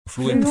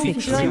Fluent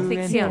Fiction.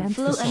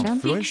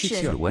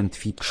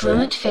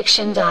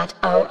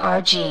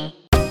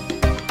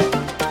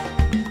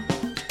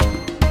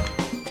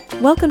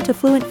 Fluentfiction.org. Welcome to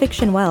Fluent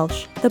Fiction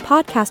Welsh, the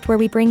podcast where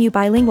we bring you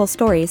bilingual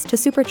stories to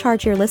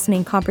supercharge your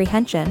listening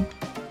comprehension.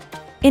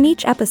 In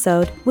each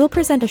episode, we'll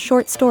present a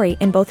short story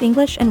in both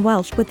English and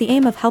Welsh with the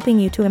aim of helping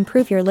you to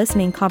improve your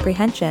listening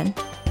comprehension.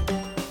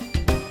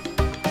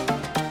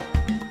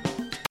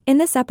 In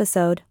this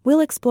episode, we'll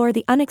explore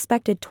the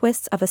unexpected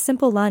twists of a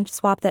simple lunch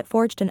swap that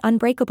forged an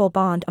unbreakable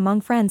bond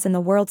among friends in the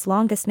world's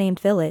longest-named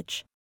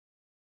village.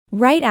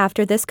 Right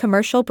after this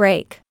commercial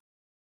break.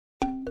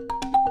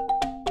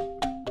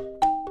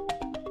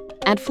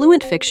 At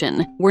Fluent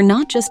Fiction, we're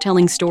not just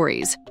telling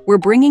stories, we're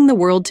bringing the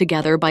world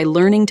together by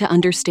learning to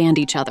understand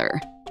each other.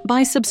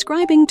 By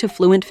subscribing to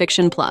Fluent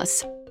Fiction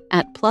Plus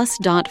at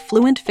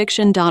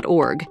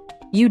plus.fluentfiction.org,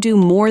 you do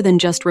more than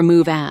just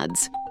remove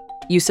ads.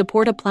 You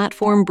support a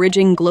platform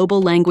bridging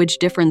global language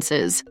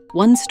differences,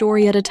 one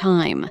story at a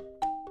time.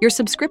 Your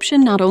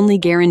subscription not only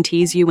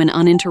guarantees you an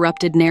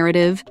uninterrupted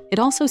narrative, it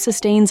also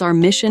sustains our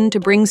mission to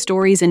bring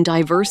stories in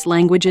diverse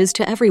languages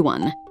to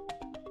everyone.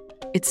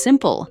 It's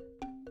simple.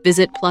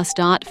 Visit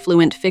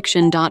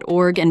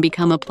plus.fluentfiction.org and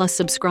become a Plus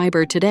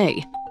subscriber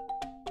today.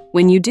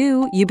 When you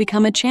do, you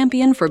become a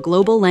champion for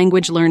global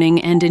language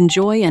learning and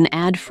enjoy an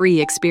ad-free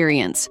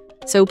experience.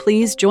 So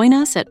please join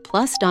us at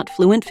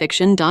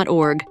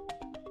plus.fluentfiction.org.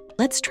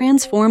 Let's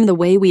transform the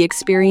way we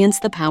experience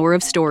the power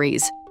of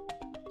stories.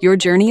 Your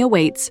journey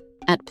awaits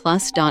at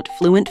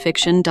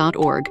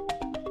plus.fluentfiction.org.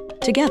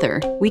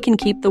 Together, we can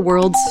keep the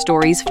world's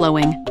stories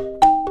flowing.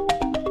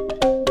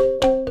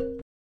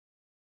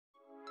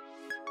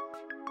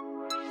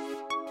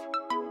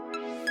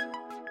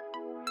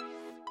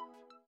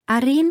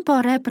 Ar un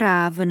bore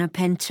braf yn y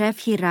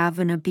pentref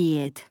hiraf yn y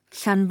byd,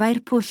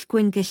 llanfair pwll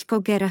gwyn gillgo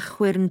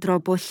gerachwyr yn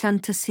drobo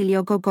llant y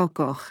silio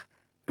gogogoch,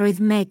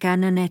 roedd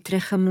Megan yn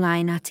edrych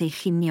ymlaen at ei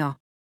chinio.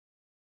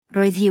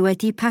 Roedd hi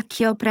wedi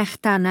pacio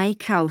brechdanau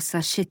caws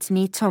a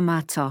shitni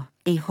tomato,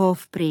 ei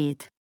hoff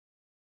bryd.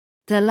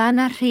 Dylan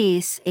a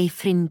Rhys, ei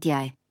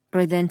ffrindiau,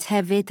 roeddent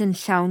hefyd yn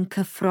llawn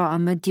cyffro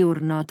am y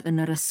diwrnod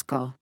yn yr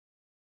ysgol.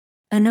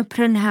 Yn y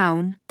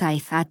prynhawn,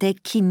 daeth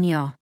adeg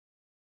cinio.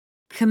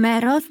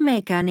 Cymerodd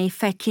Megan ei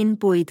ffecin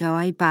bwydo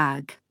o'i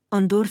bag,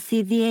 ond wrth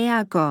iddi ei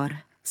agor,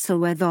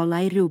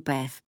 sylweddolai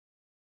rhywbeth.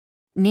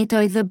 Nid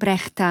oedd y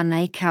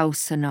brechdanau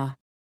caws yno.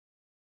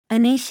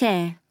 Yn ei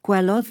lle,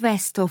 gwelodd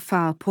fest o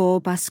ffa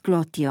pob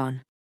asglodion.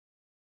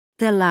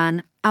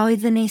 Dylan, a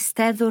oedd yn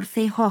eistedd wrth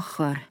ei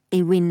hochr, ei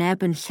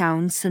wyneb yn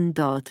llawn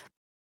syndod.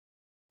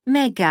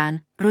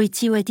 Megan, rwy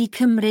ti wedi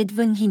cymryd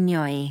fy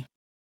nghinio i.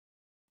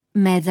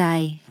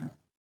 Meddai.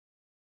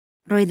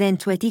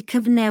 Roeddent wedi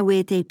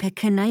cyfnewid eu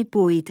pecynnau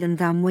bwyd yn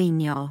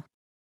ddamweiniol.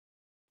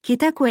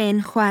 Gyda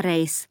Gwen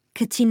chwareus,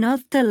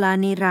 cytunodd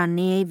Dylan i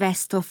rannu ei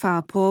fest o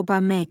ffa pob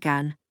a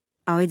Megan,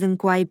 a oedd yn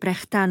gwau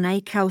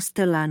brechdanau caws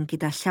Dylan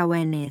gyda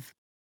llawenydd.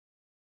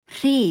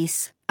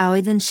 Rhys, a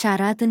oedd yn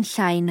siarad yn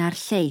llai na'r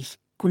lleill,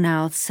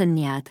 gwnaodd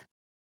syniad.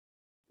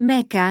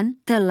 Megan,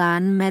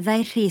 Dylan,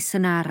 meddai Rhys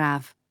yn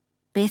araf.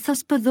 Beth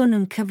os byddwn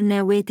yn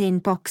cyfnewid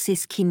ein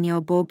bocsys cinio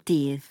bob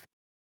dydd?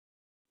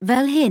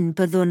 Fel hyn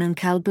byddwn yn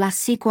cael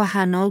blasu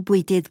gwahanol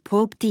bwydydd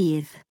pob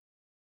dydd.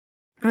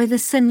 Roedd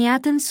y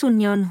syniad yn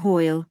swnio'n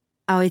hwyl,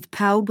 a oedd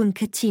pawb yn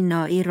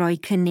cytuno i roi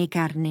cynnig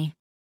arni.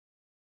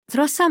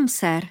 Dros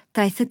amser,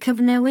 daeth y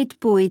cyfnewid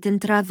bwyd yn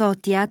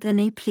draddodiad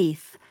yn ei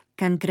plith,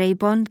 gan greu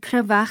bond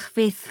cryfach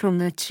fyth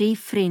rhwng y tri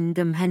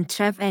ffrind ym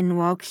mhentref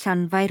enwog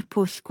llanfair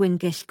pwll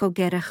gwyngyll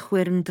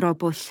gogerachwyr yn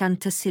drobo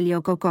llant y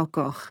silio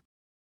gogogoch.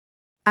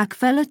 Ac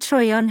fel y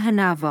troeon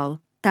hynafol,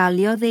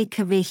 daliodd ei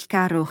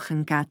cyfeillgarwch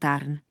yn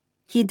gadarn,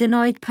 hyd yn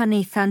oed pan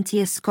eithant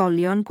i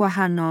ysgolion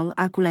gwahanol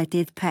a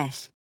gwledydd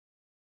pell.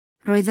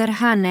 Roedd yr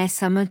hanes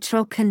am y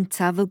tro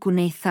cyntaf y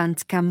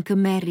gwneithant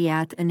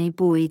gamgymeriad yn ei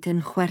bwyd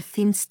yn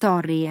chwerthu'n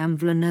stori am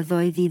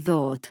flynyddoedd i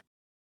ddod.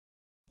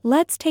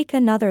 Let's take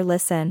another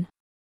listen.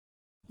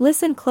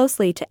 Listen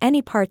closely to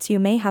any parts you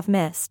may have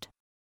missed.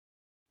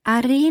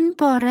 Ar un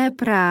bore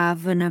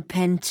braf yn y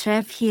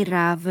pentref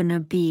hiraf yn y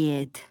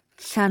byd,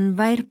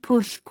 llanfair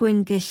pwll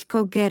gwyngyll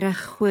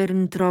gogerachwyr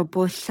yn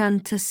drobo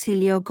llant y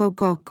silio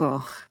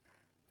gogogoch,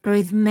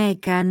 roedd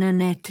Megan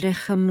yn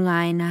edrych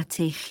ymlaen at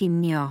ei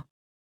chinio.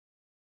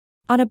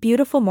 On a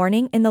beautiful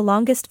morning in the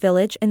longest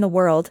village in the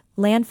world,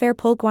 Llanfair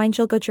pwll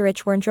gwyngyll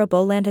gogerachwyr yn drobo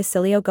llant y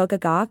silio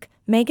gogogoch,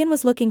 Megan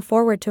was looking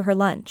forward to her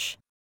lunch.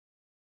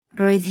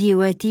 Roedd hi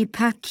wedi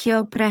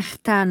pacio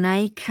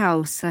brechdanau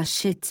caws a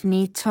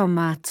shitni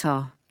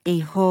tomato, ei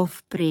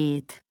hoff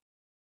bryd.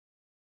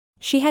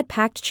 She had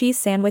packed cheese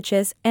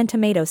sandwiches and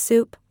tomato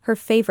soup, her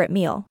favorite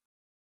meal.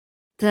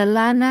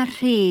 Dylan a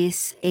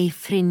Rhys, ei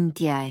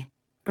ffrindiau,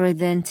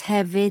 roeddent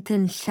hefyd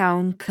yn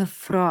llawn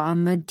cyffro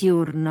am y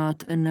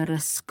diwrnod yn yr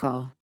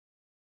ysgol.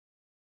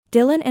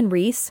 Dylan and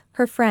Rhys,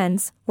 her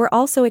friends, were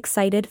also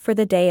excited for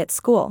the day at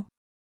school.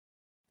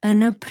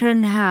 Yn y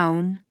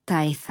prynhawn,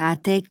 daeth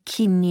adeg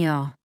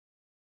cinio.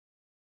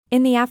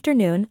 In the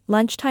afternoon,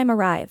 lunchtime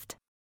arrived.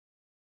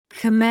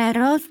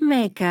 Cymerodd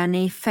Megan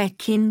ei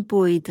phecyn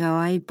bwyd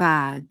o'i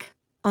bag,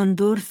 ond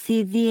wrth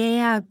iddi ei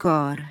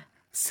agor,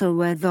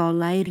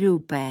 sylweddolai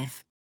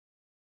rhywbeth.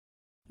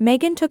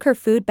 Megan took her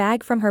food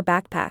bag from her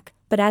backpack,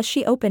 but as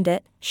she opened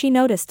it, she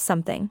noticed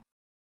something.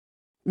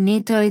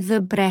 Nid oedd y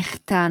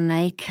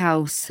brechdanau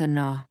caws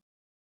yno.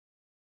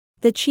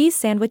 The cheese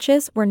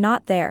sandwiches were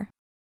not there.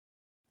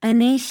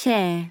 Yn ei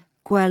lle,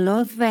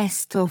 gwelodd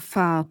fest o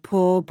ffa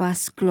pob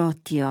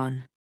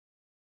asglodion.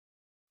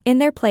 In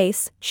their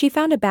place, she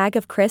found a bag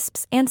of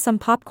crisps and some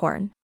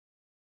popcorn.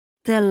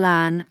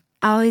 Dylan,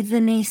 a oedd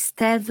yn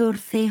eistedd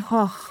wrth ei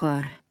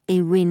hochr, ei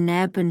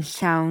wyneb yn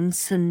llawn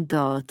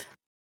syndod.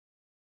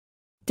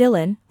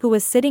 Dylan, who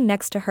was sitting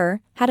next to her,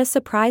 had a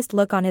surprised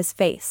look on his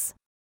face.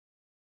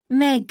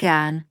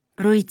 Megan,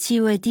 rwy ti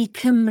wedi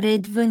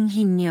cymryd fy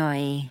nghinio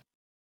i.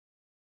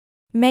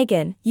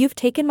 Megan, you've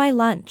taken my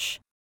lunch.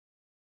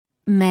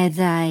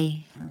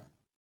 Meddai.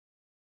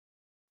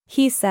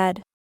 He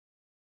said.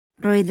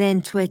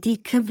 Roeddent wedi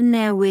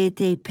cyfnewid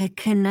ei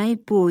pecynnau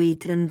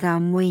bwyd yn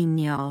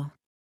ddamweiniol.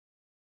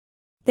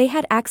 They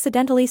had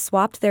accidentally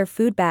swapped their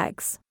food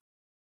bags.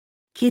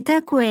 Gyda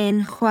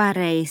Gwen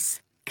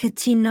chwareus,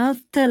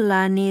 cytunodd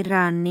Dylan i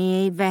rannu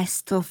ei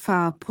fest o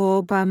ffa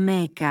pob a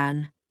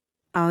Megan,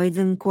 a oedd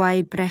yn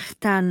gwau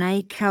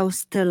brechdanau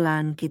caws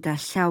Dylan gyda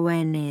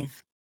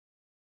llawenydd.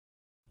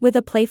 With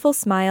a playful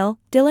smile,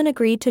 Dylan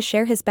agreed to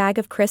share his bag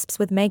of crisps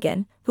with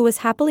Megan, who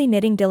was happily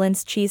knitting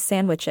Dylan's cheese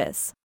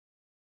sandwiches.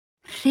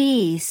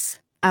 Rhys,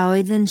 a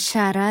oedd yn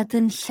siarad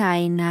yn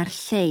llai na'r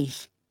lleill,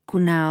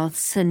 gwnaodd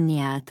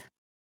syniad.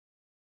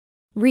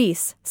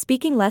 Rhys,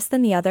 speaking less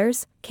than the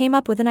others, came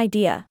up with an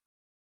idea.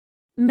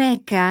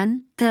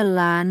 Megan,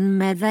 Dylan,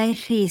 meddai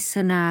Rhys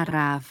yn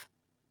araf.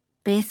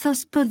 Beth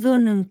os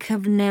byddwn yn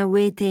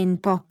cyfnewid ein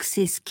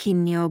bocsys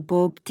cinio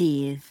bob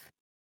dydd?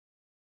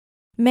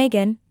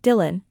 Megan,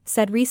 Dylan,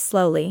 said Rhys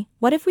slowly,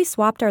 what if we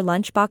swapped our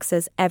lunch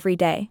boxes every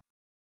day?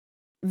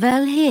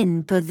 Fel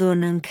hyn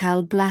byddwn yn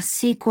cael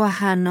blasu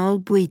gwahanol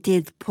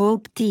bwydydd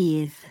pob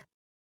dydd.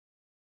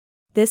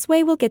 This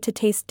way we'll get to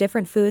taste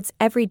different foods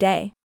every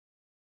day.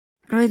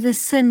 Roedd y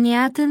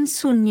syniad yn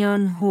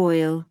swnio'n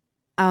hwyl,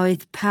 a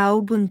oedd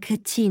pawb yn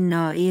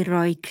cytuno i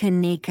roi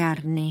cynnig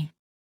arni.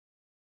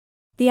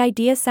 The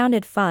idea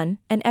sounded fun,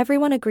 and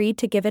everyone agreed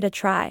to give it a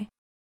try.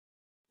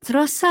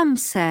 Dros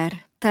amser,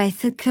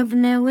 daeth y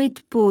cyfnewid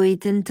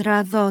bwyd yn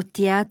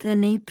draddodiad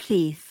yn ei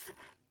plith,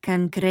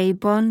 gan greu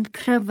bond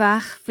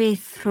cryfach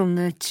fydd rhwng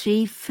y tri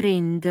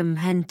ffrind ym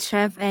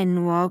mhentref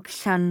enwog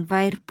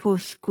Llanfair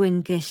Pwll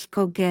Gwyngyll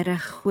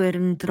Gogerachwyr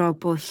yn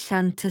Drobwll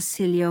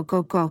Llantysilio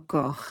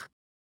Gogogoch.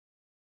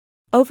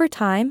 Over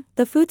time,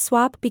 the food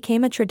swap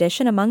became a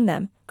tradition among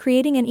them,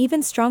 creating an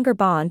even stronger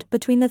bond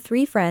between the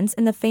three friends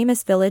in the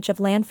famous village of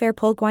Llanfair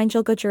Pwll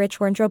Gwyngyll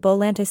Gogerachwyr yn Drobwll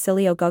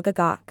Llantysilio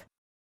Gogogoch.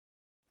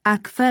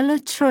 Ac fel y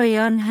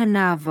troeon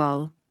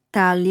hynafol,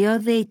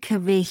 daliodd ei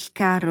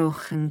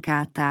cyfeillgarwch yn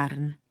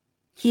gadarn,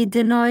 hyd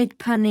yn oed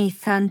pan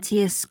eithant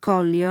i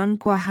ysgolion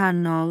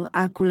gwahanol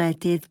a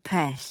gwledydd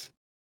pell.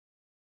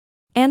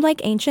 And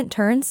like ancient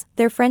terns,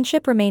 their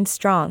friendship remained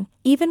strong,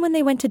 even when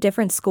they went to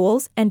different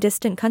schools and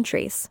distant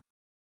countries.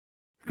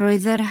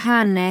 Roedd yr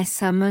hanes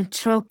am y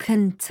tro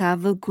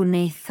cyntaf y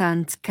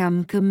gwnaethant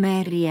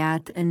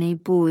gamgymeriad yn ei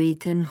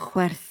bwyd yn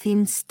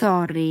chwerthu'n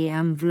stori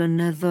am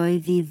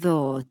flynyddoedd I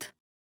ddod.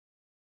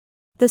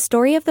 The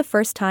story of the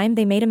first time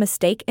they made a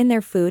mistake in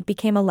their food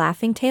became a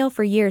laughing tale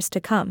for years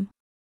to come.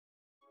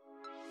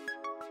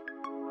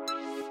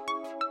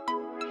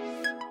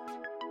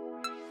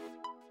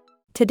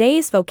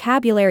 Today's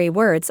vocabulary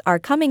words are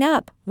coming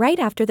up right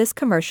after this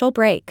commercial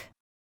break.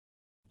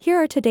 Here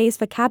are today's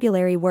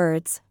vocabulary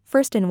words,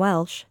 first in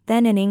Welsh,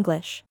 then in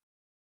English.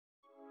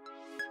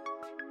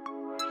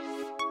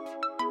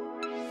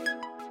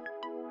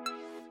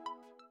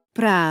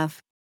 Braf,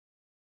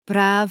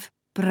 braf,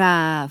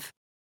 braf.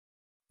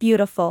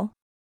 Beautiful.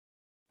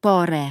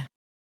 Bore,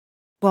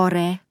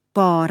 bore,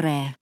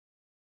 bore.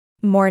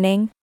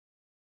 Morning.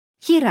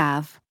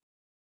 Hiraf,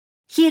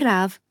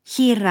 hiraf,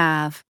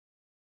 hiraf.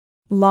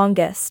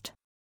 Longest.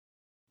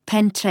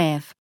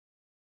 Pentref,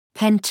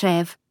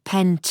 pentref,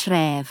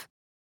 pentref.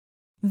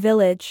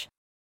 Village.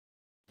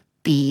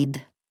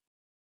 Byd,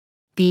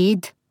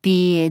 byd,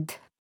 byd.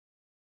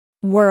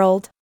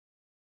 World.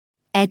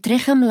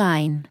 Edrych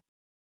ymlaen,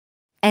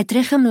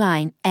 edrych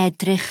ymlaen,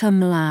 edrych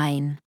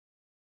ymlaen.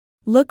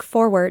 Look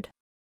forward.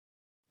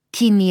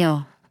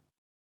 Cinio,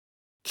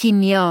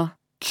 cinio,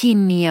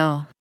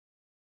 cinio.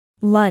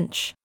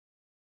 Lunch.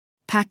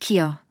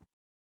 Pacio,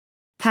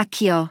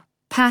 pacio,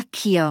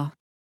 pacio.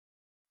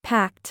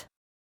 Packed.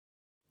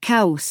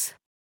 Caws,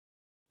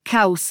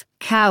 caws,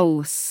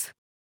 caws.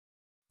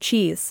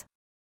 Cheese.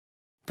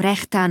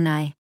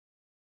 Brechdanau,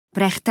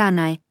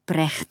 brechdanau,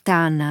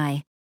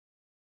 brechdanau.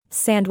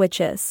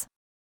 Sandwiches.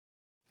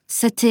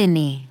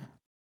 Satyni,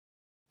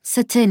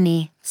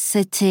 satyni,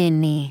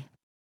 satyni.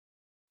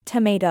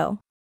 Tomato.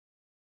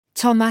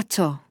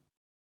 Tomato,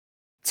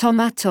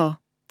 tomato,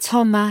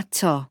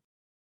 tomato.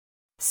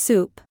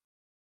 Soup.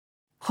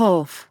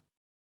 Hoff,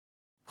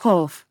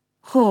 hoff,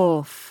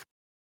 hoff.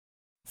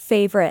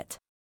 Favorite.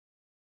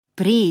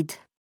 Bryd.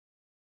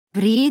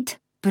 Bryd,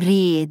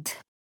 bryd.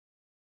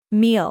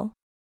 Meal.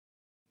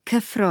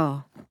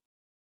 Cyffro.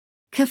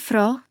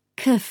 Cyffro,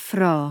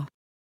 cyffro.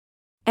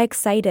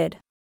 Excited.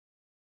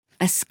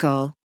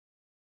 Ysgol.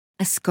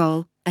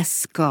 Ysgol,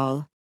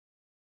 ysgol.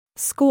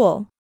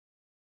 School.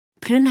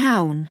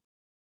 Prynhawn.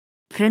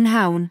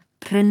 Prynhawn,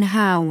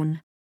 prynhawn.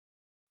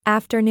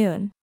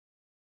 Afternoon.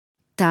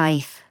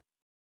 Daith.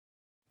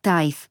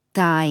 Daith,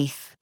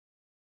 daith.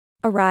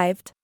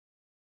 Arrived.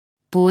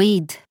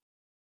 Bwyd.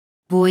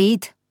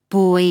 Bwyd,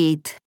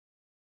 bwyd.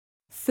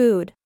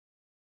 Food.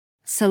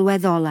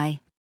 Sylweddolau.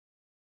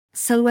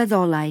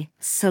 Sylweddolau,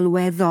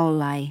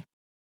 sylweddolau.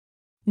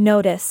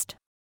 Noticed.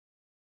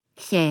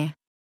 Lle.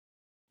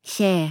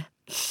 Lle,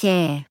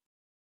 lle.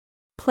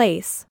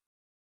 Place.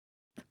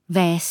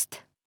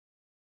 Vest.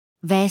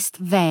 Vest,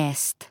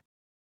 vest.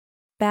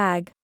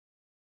 Bag.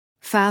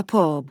 Fa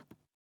pob.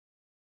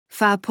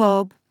 Fa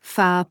pob,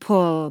 fa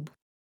pob.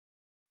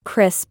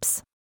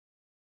 Crisps.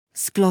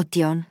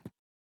 Sglodion.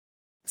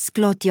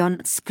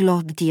 Sglodion,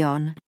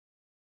 sglodion.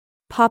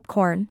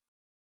 Popcorn.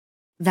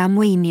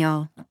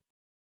 Ddamweiniol.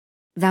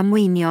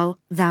 Ddamweiniol,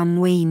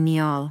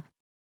 ddamweiniol.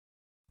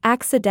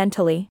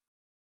 Accidentally.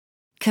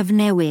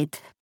 Cyfnewid.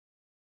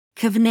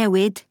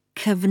 Cyfnewid,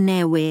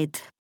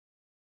 cyfnewid.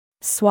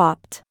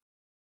 Swapped.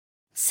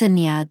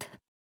 Syniad.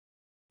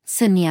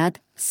 Syniad,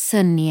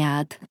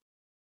 syniad.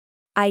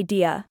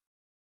 Idea.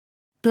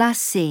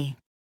 Blasu.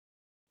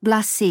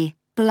 Blasu,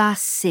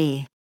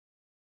 blasu.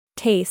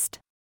 Taste.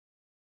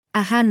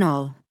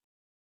 Ahanol.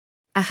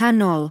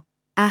 Ahanol,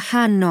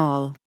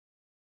 ahanol.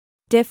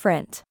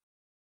 Different.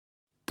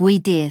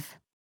 Bwydydd.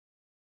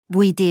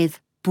 Bwydydd,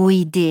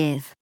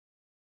 bwydydd.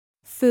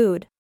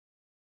 Food.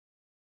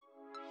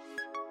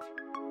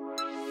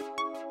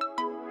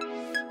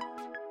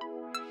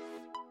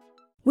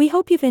 We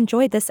hope you've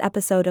enjoyed this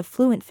episode of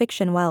Fluent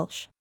Fiction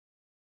Welsh.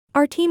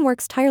 Our team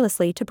works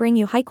tirelessly to bring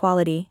you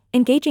high-quality,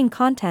 engaging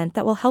content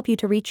that will help you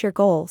to reach your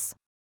goals.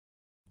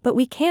 But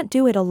we can't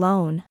do it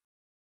alone.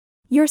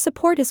 Your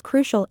support is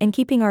crucial in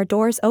keeping our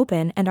doors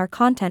open and our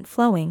content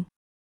flowing.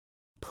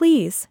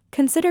 Please,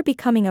 consider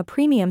becoming a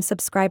premium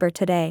subscriber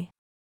today.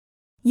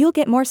 You'll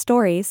get more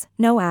stories,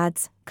 no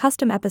ads,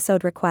 custom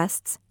episode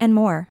requests, and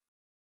more.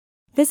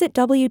 Visit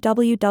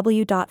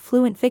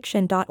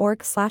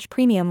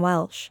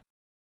www.fluentfiction.org/premiumwelsh.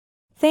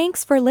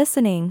 Thanks for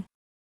listening.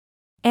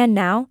 And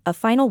now, a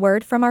final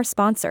word from our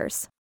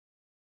sponsors.